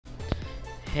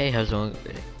Hey, how's it going?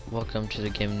 Welcome to the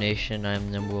Game Nation.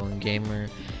 I'm number one gamer.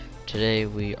 Today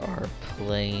we are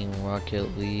playing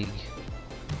Rocket League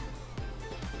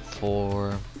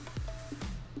for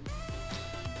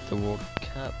the World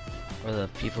Cup or the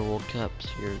FIFA World Cup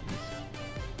series.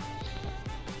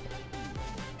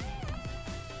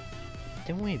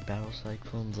 Didn't we battle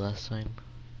Cyclones last time?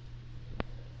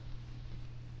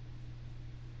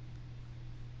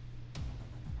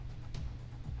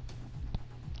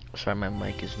 Sorry, my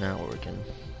mic is not working.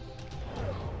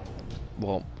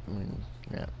 Well, I mean,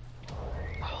 yeah.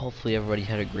 Hopefully everybody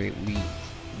had a great week.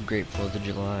 Great 4th of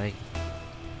July.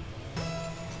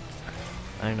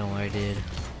 I know I did.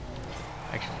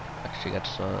 Actually got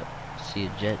to see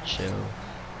a jet show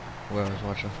where I was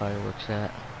watching fireworks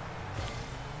at.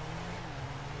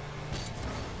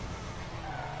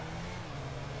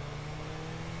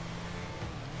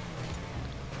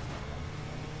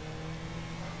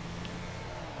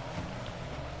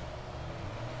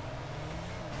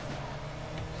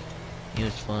 It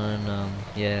was fun.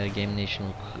 Yeah, Game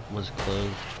Nation was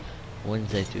closed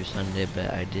Wednesday through Sunday,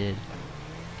 but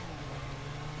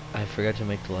I forgot to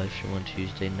make the live stream on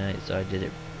Tuesday night, so I did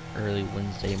it early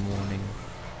Wednesday morning.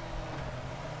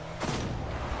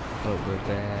 But we're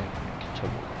back to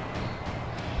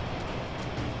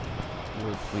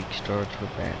work week starts, we're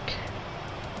back.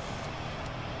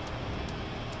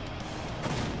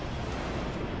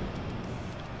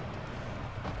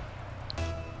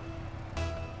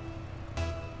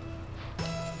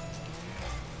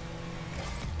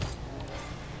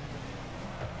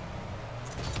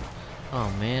 Oh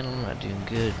man, I'm not doing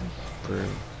good for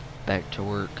back to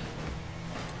work.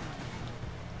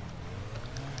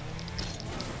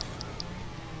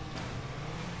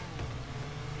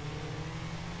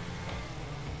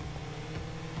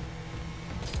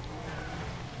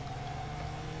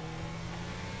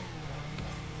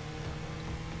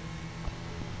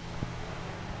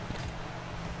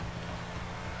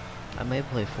 I may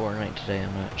play Fortnite today,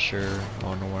 I'm not sure. I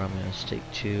don't know where I'm gonna stick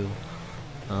to.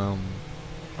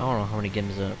 I don't know how many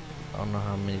games I don't know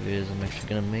how many videos I'm actually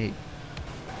gonna make.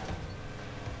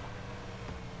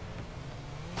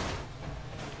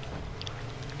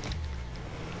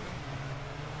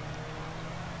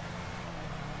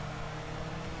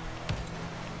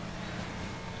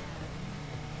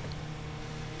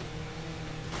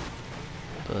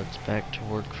 But it's back to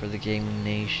work for the Gaming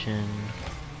Nation.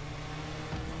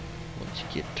 Let's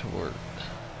get to work.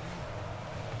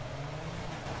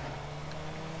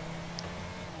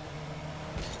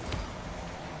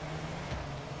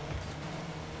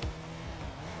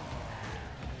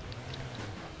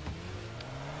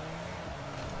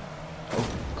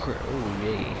 Oh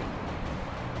yay.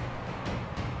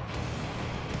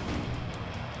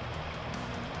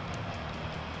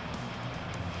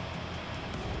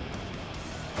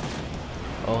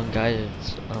 Oh, and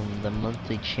guys, the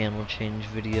monthly channel change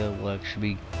video will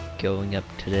actually be going up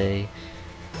today.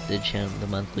 The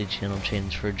monthly channel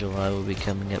change for July will be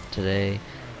coming up today.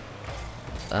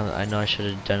 I know I should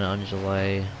have done it on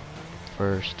July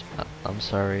 1st. I'm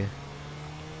sorry,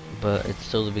 but it's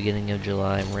still the beginning of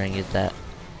July, and we're gonna get that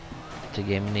to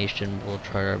Game Nation. We'll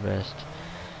try our best,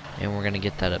 and we're gonna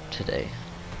get that up today.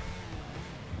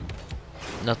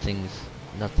 Nothing's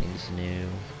new.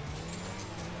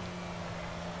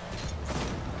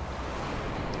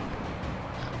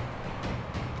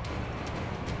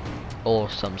 Or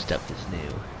some stuff is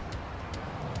new.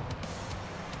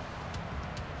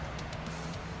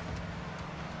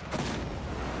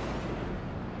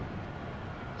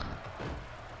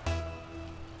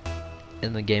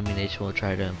 In the Gaming Nation, we'll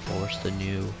try to enforce the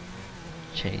new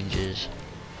changes.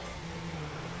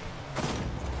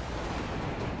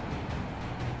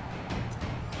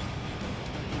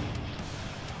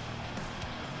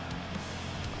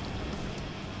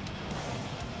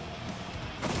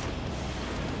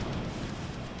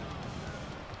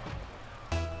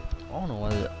 I don't know why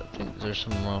I think there's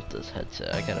something wrong with this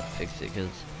headset. I gotta fix it because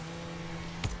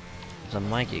the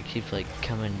mic, it keeps like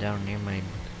coming down near my.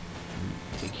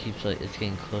 It keeps like it's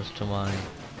getting close to my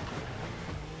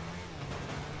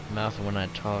mouth, and when I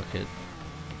talk,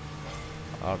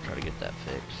 I'll try to get that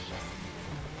fixed.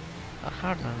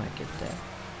 How did I not get that?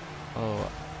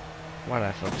 Oh, why did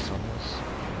I focus on this?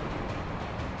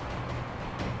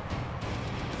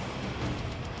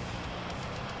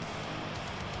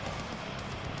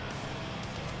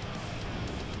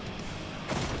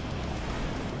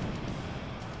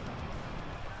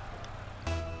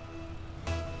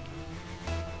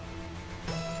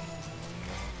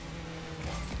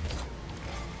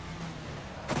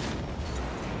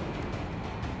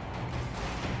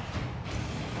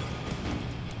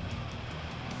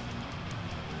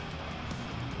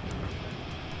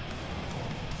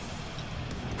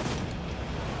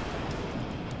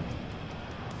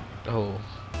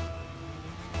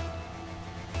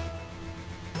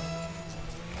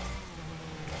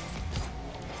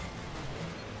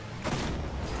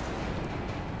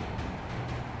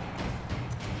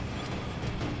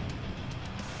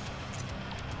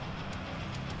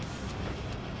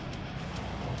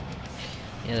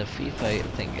 Yeah, the FIFA I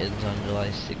think ends on July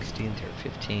 16th or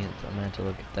 15th. I'm gonna have to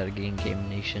look at that again, Game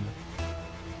Nation.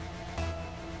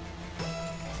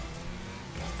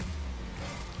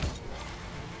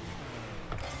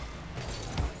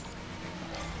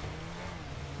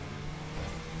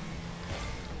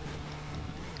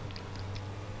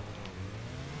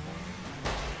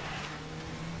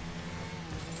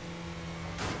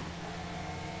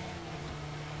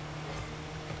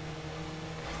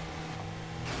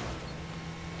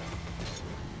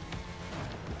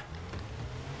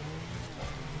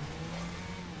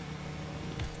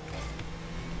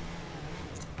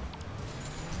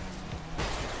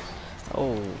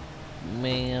 Oh,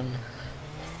 man.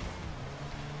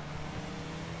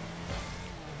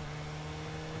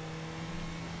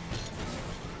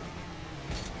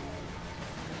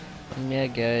 Yeah,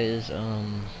 guys,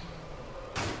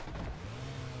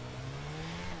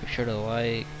 be sure to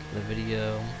like the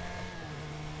video.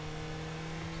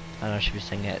 I know I should be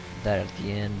saying that at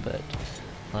the end, but,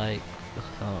 like,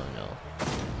 I don't know.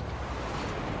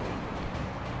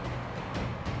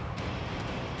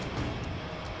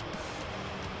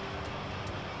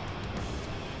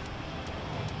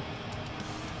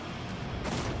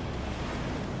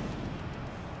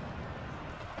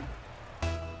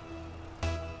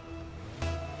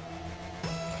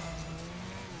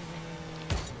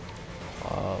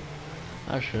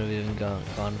 I should have even gone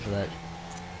for that.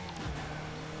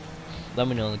 Let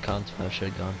me know in the comments if I should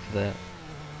have gone for that.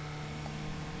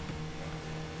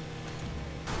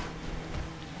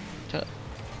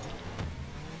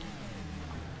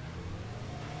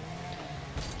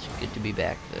 It's good to be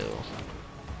back though.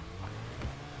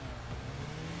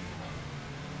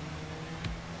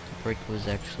 The break was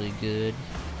actually good.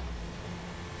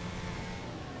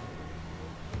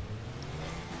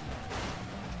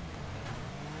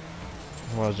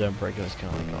 When I was on break, it was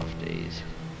kind of like off days,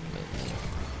 maybe.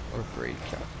 Or break.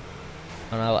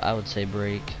 I would say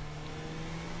break.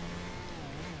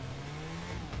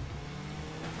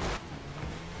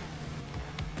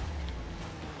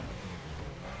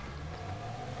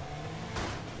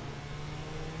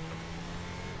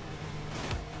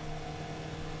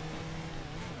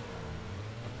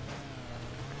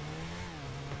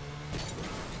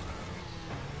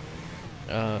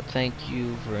 Thank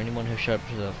you for anyone who showed up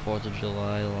to the 4th of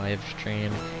July live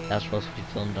stream. That's supposed to be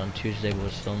filmed on Tuesday, but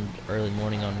was filmed early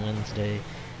morning on Wednesday.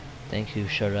 Thank you who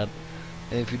showed up.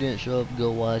 And if you didn't show up, go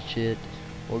watch it.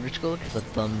 Or just go look at the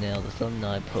thumbnail. The thumbnail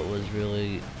I put was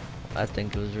really, I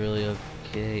think it was really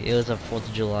okay. It was a 4th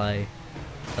of July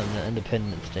thumbnail,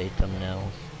 Independence Day thumbnail.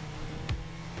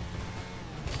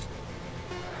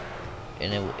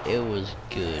 And it was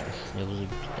good. It was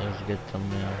a good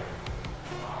thumbnail.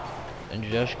 And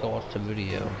just go watch the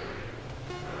video.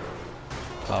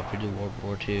 Copy to World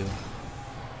War II.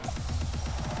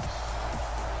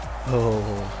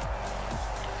 Oh.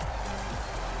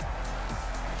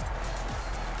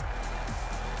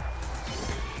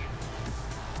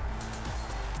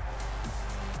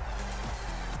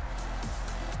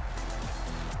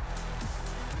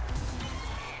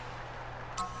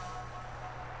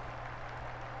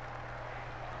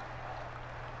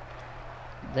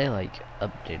 They like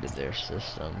updated their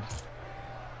system.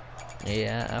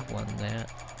 Yeah, I've won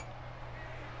that.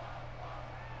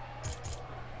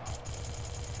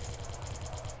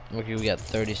 Okay, we got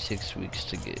 36 weeks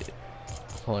to go.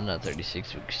 Well, not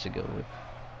 36 weeks to go.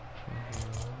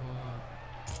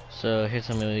 So here's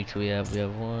how many weeks we have. We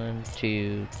have 1,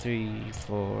 2, 3,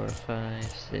 4, 5,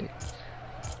 6.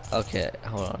 Okay,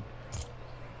 hold on.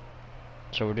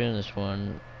 So we're doing this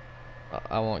one.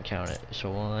 I won't count it.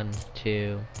 So 1,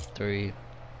 2, 3,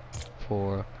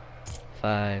 4,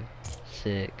 5,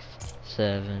 6,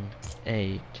 7,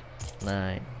 8,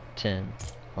 9, 10,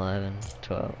 11,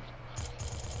 12.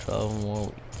 12 more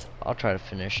weeks. I'll try to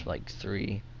finish like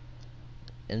 3.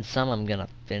 And some I'm gonna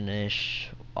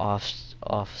finish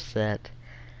offset.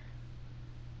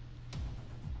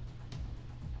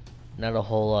 Not a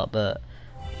whole lot, but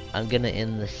I'm gonna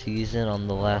end the season on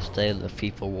the last day of the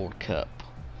FIFA World Cup.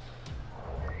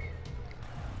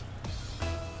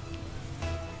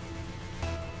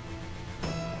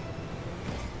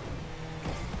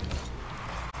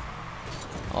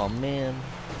 Oh man,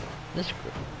 this.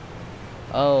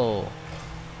 Oh,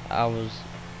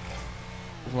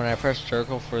 when I pressed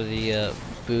circle for the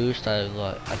boost, I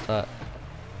thought,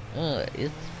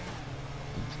 it's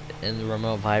and the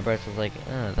remote vibrates. I was like,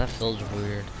 that feels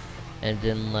weird, and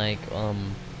then like I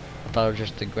thought it was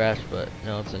just the grass, but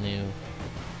no, it's a new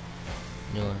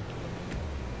one.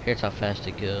 Here's how fast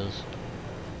it goes.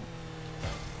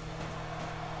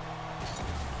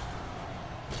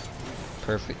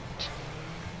 Perfect.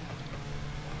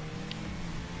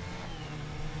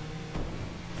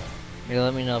 Yeah,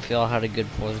 let me know if y'all had a good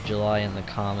 4th of July in the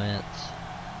comments.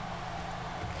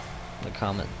 The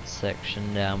comment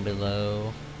section down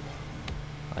below.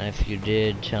 And if you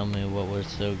did, tell me what was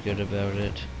so good about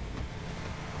it.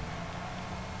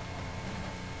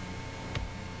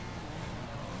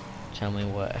 Tell me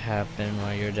what happened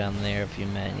while you're down there, if you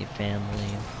met any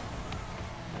family.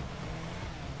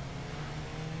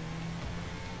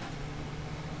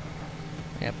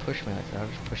 Yeah, push me like that, I'll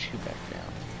just push you back down.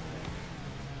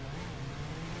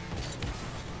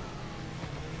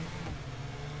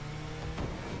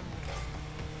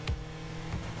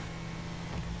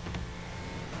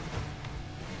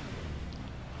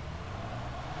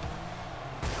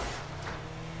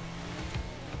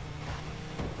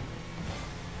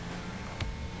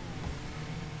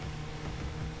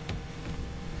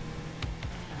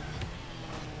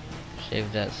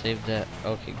 Save that, save that.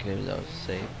 Okay, good, that was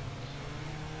safe.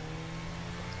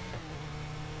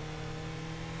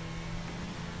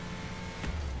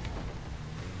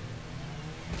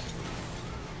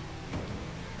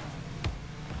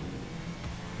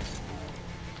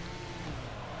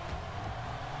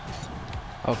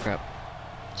 Oh crap.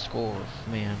 Score,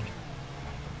 man.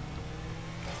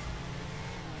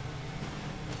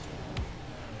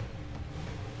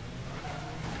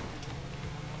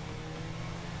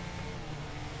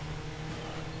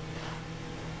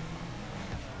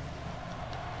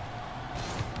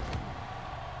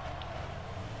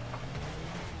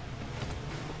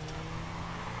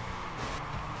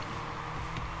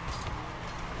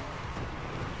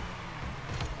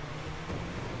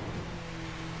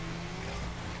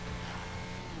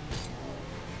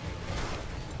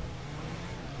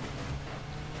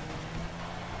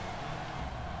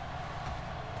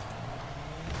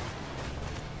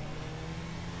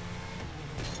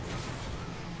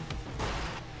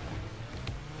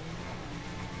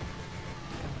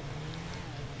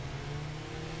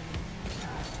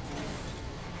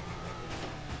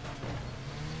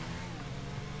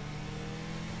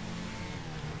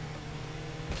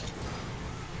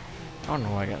 I don't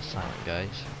know why I got silent,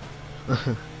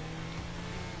 guys.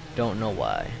 Don't know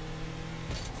why.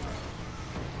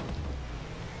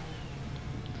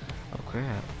 Oh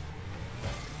crap.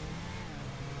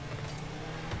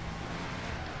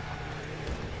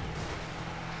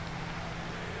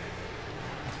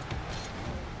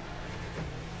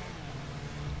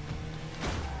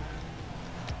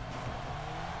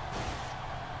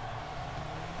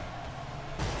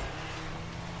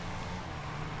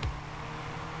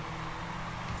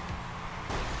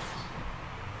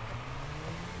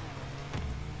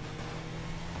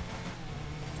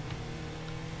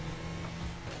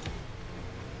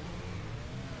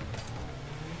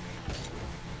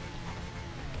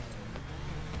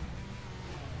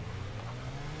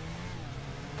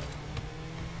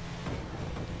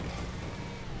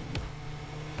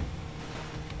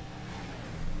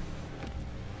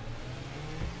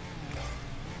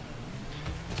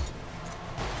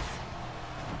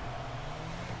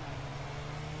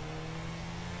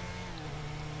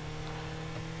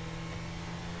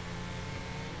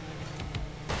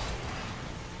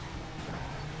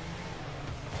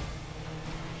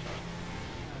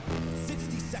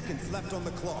 Left on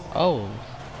the clock. Oh,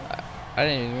 I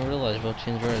didn't even realize both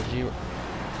teams were at 0.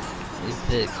 They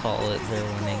did call it their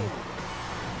winning.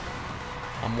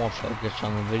 I'm more focused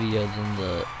on the video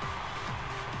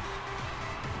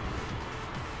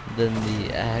than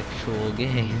the actual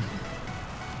game.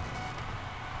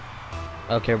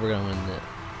 Okay, we're gonna win this.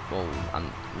 Well,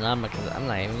 I'm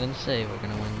not even gonna say we're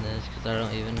gonna win this because I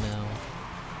don't even know.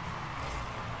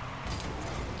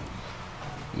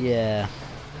 Yeah.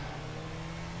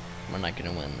 We're not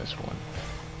gonna win this one.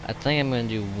 I think I'm gonna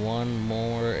do one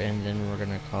more and then we're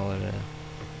gonna call it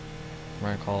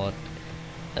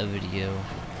a video.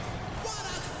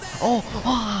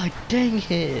 Oh, dang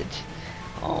it!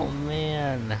 Oh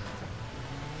man.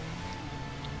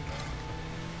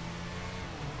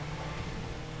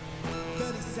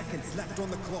 30 seconds left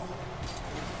on the clock.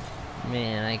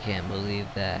 Man, I can't believe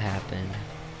that happened.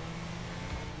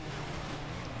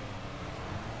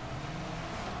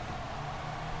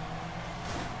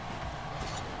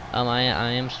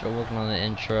 I am still working on the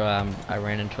intro. I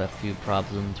ran into a few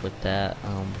problems with that.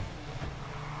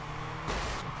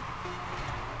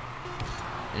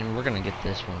 And we're gonna get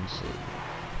this one soon.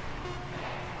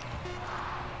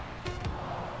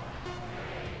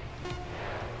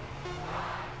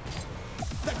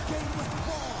 The game was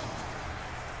won.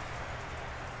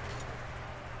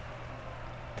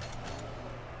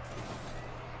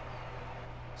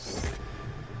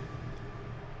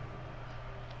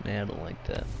 Nah, I don't like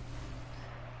that.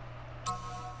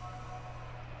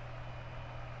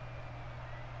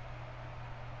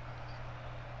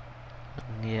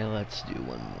 let's do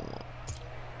one more.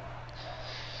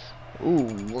 Ooh,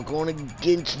 we're going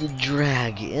against the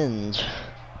Dragons.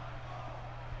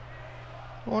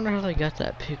 I wonder how they got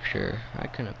that picture. I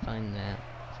couldn't find that.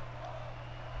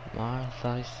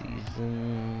 Modify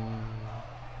season.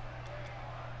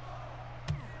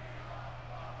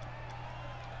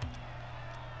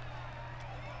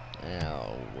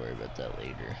 I'll worry about that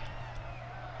later.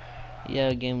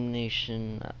 Yeah, Game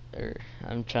Nation.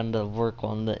 I'm trying to work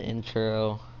on the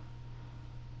intro.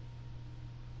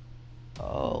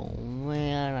 Oh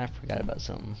man, I forgot about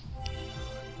something.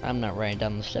 I'm not writing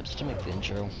down the steps to make the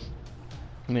intro.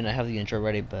 I mean, I have the intro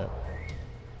ready, but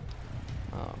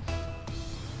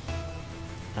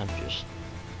I'm just.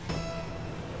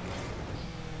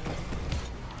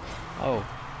 Oh,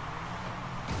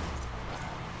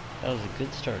 that was a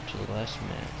good start to the last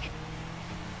match.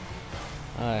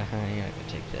 Yeah, I can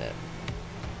take that.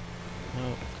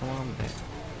 No, come on back.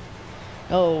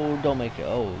 Oh, don't make it.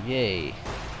 Oh, yay.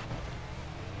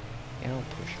 Yeah, don't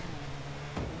push me.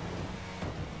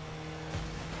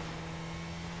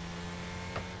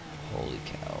 Holy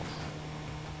cow.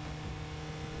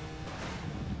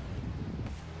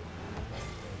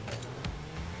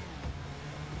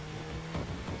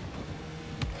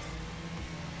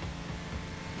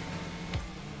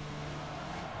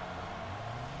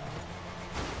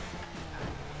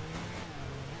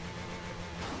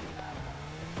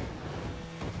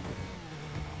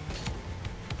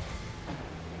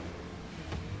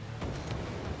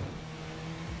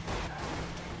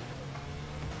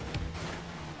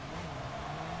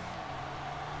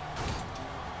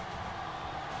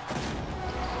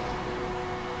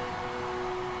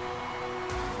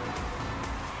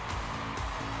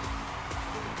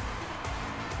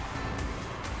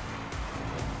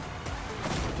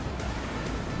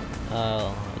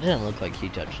 It didn't look like he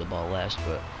touched the ball last,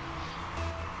 but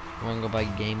we're gonna go by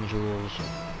game's rules.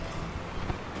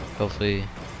 Hopefully,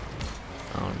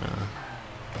 I don't know.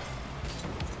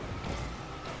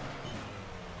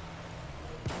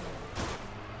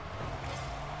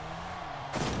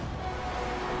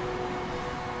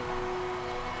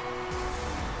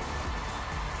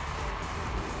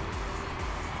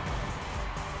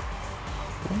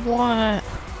 What?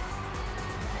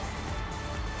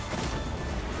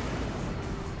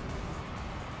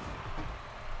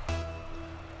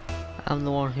 I'm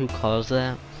the one who caused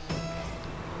that.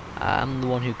 I'm the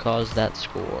one who caused that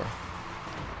score.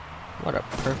 What a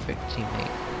perfect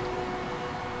teammate.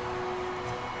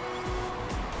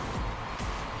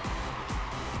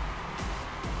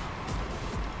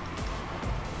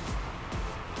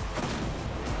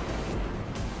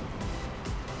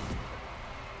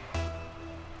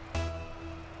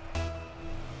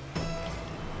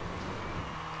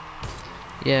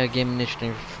 Yeah, Game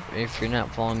Nation, if you're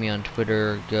not following me on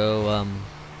Twitter, go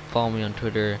follow me on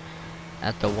Twitter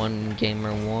at the One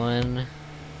Gamer One,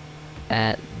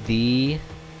 at the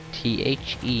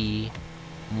THE1,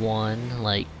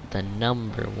 like the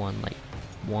number one, like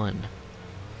one,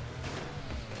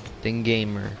 then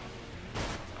gamer.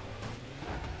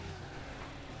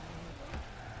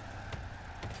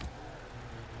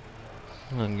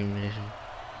 Come on, Game Nation.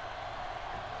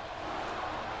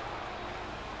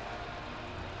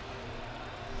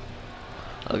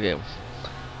 Okay,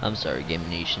 I'm sorry, Game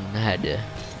Nation. I had to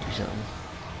do something.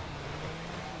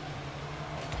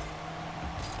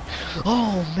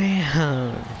 Oh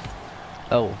man!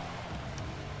 Oh.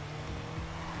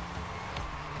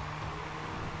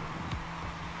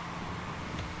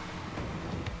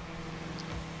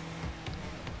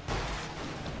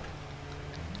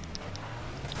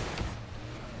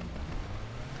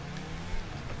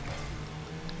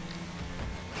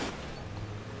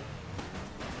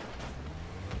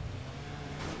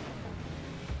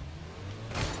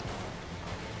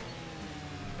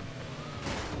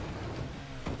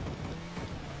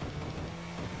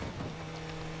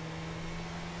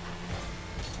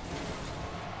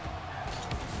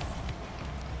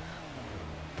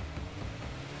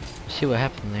 See what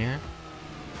happened there?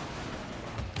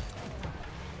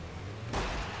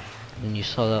 And you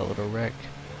saw that little wreck.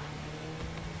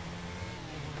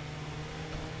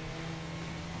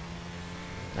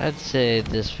 I'd say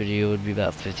this video would be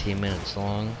about 15 minutes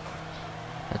long.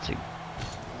 That's a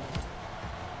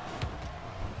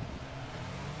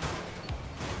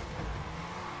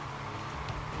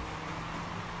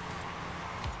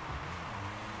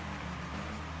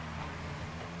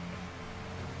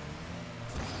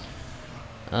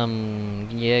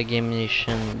yeah, Game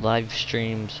Nation live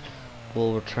streams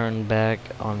will return back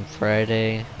on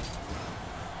Friday.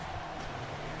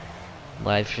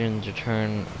 Live streams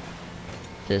return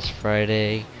this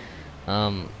Friday.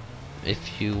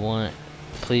 if you want,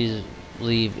 please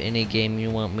leave any game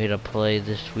you want me to play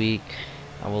this week.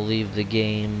 I will leave the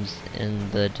games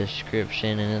in the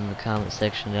description and in the comment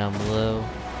section down below.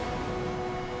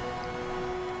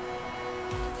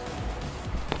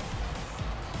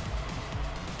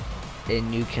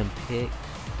 And you can pick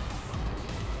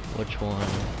which one.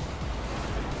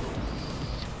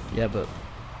 Yeah, but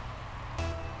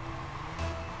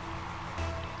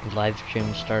live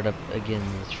stream start up again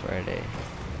this Friday.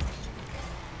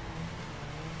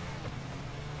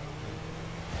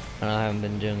 I haven't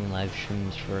been doing live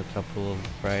streams for a couple of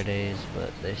Fridays,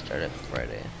 but they start up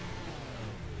Friday.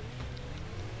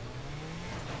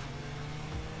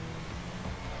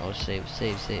 Oh, save.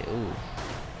 Ooh.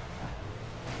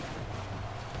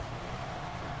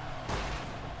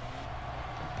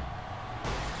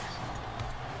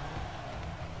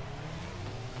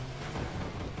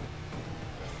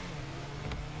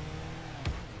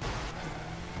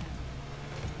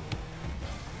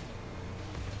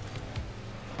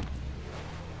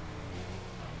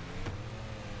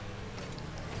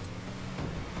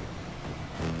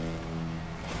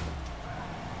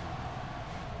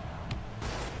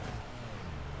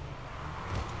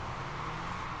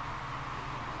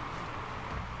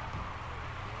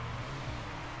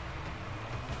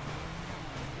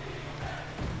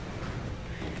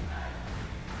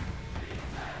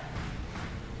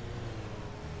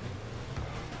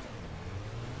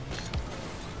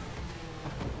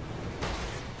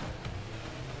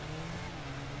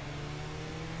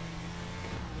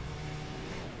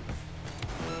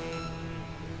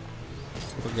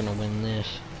 We're gonna win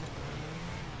this.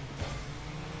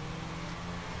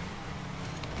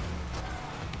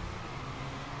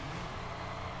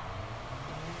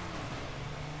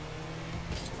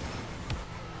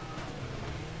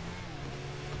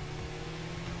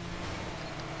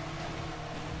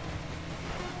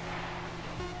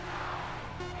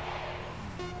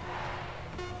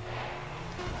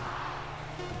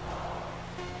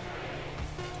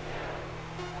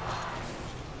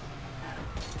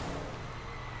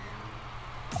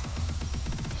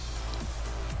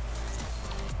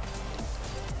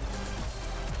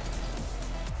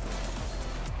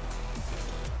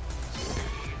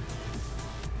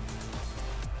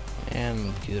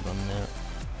 I'm good on that.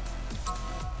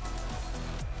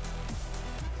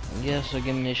 Yeah, so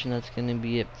Game Nation, that's gonna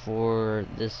be it for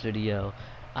this video.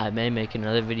 I may make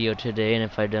another video today, and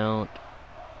if I don't.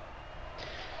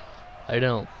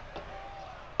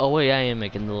 Oh wait, I am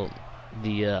making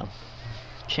the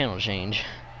channel change.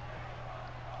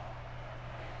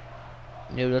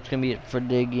 Yeah, that's gonna be it for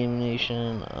today, Game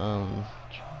Nation.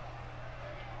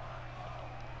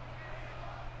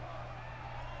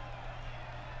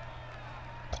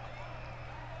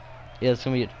 Yeah, that's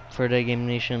gonna be it for today, Game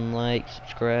Nation. Like,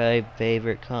 subscribe,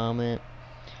 favorite, comment.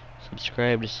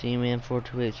 Subscribe to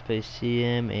CMan428 Space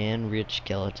CM and Rich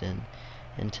Skeleton.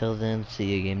 Until then,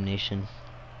 see you, Game Nation.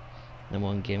 And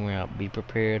one gamer out. Be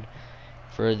prepared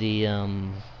for the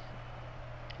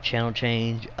channel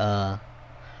change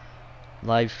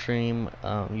live stream.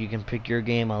 You can pick your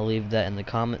game. I'll leave that in the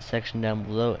comment section down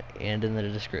below and in the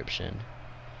description.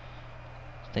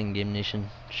 Thank you, Game Nation.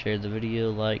 Share the video,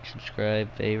 like,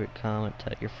 subscribe, favorite, comment,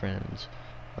 tell your friends.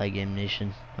 Bye, Game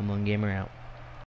Nation. I'm one gamer out.